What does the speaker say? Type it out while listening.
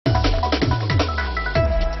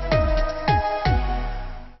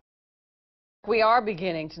We are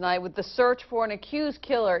beginning tonight with the search for an accused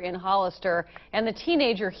killer in Hollister and the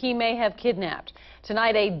teenager he may have kidnapped.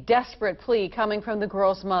 Tonight, a desperate plea coming from the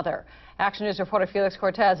girl's mother. Action News reporter Felix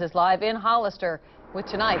Cortez is live in Hollister with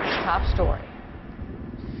tonight's top story.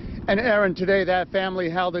 And Aaron, today that family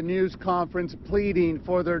held a news conference pleading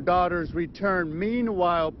for their daughter's return.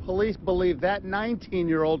 Meanwhile, police believe that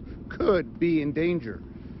 19-year-old could be in danger.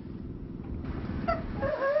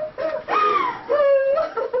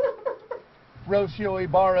 Rocio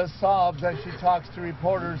Ibarra sobs as she talks to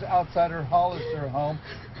reporters outside her Hollister home,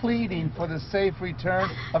 pleading for the safe return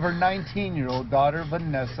of her 19-year-old daughter,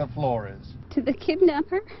 Vanessa Flores. To the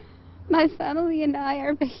kidnapper, my family and I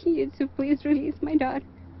are begging you to please release my daughter.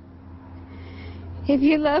 If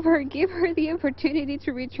you love her, give her the opportunity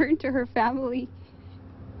to return to her family.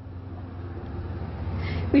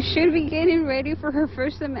 We should be getting ready for her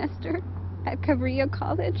first semester at Cabrillo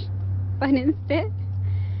College, but instead,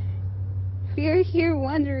 we are here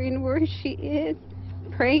wondering where she is,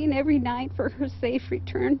 praying every night for her safe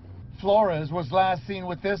return. Flores was last seen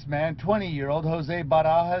with this man, 20-year-old Jose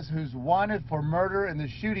Barajas, who's wanted for murder in the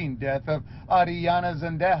shooting death of Ariana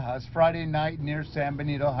Zendejas Friday night near San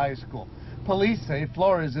Benito High School. Police say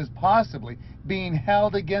Flores is possibly being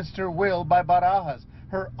held against her will by Barajas,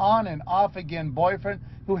 her on and off again boyfriend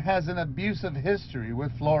who has an abusive history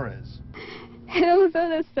with Flores. And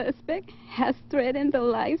although the suspect has threatened the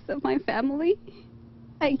lives of my family,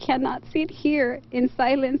 I cannot sit here in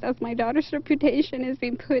silence as my daughter's reputation is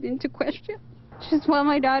being put into question. Just want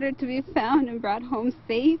my daughter to be found and brought home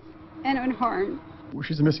safe and unharmed.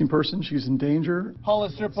 She's a missing person. She's in danger.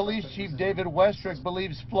 Hollister Police Chief David Westrick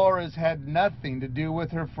believes Flores had nothing to do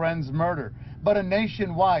with her friend's murder, but a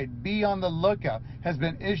nationwide "be on the lookout" has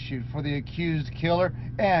been issued for the accused killer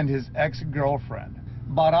and his ex-girlfriend.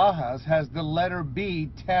 Barajas has the letter B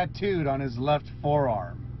tattooed on his left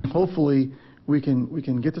forearm. Hopefully, we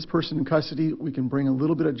can get this person in custody. We can bring a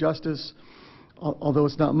little bit of justice, although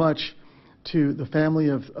it's not much, to the family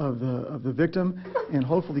of the victim, and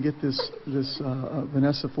hopefully get this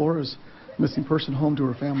Vanessa Flores missing person home to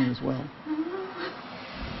her family as well.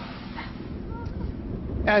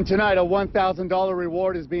 And tonight, a $1,000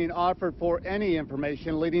 reward is being offered for any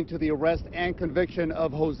information leading to the arrest and conviction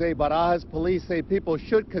of Jose Barajas. Police say people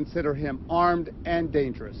should consider him armed and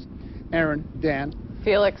dangerous. Aaron, Dan.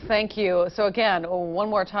 Felix, thank you. So again,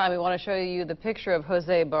 one more time, we want to show you the picture of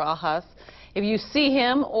Jose Barajas. If you see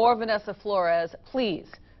him or Vanessa Flores, please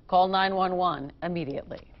call 911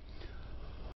 immediately.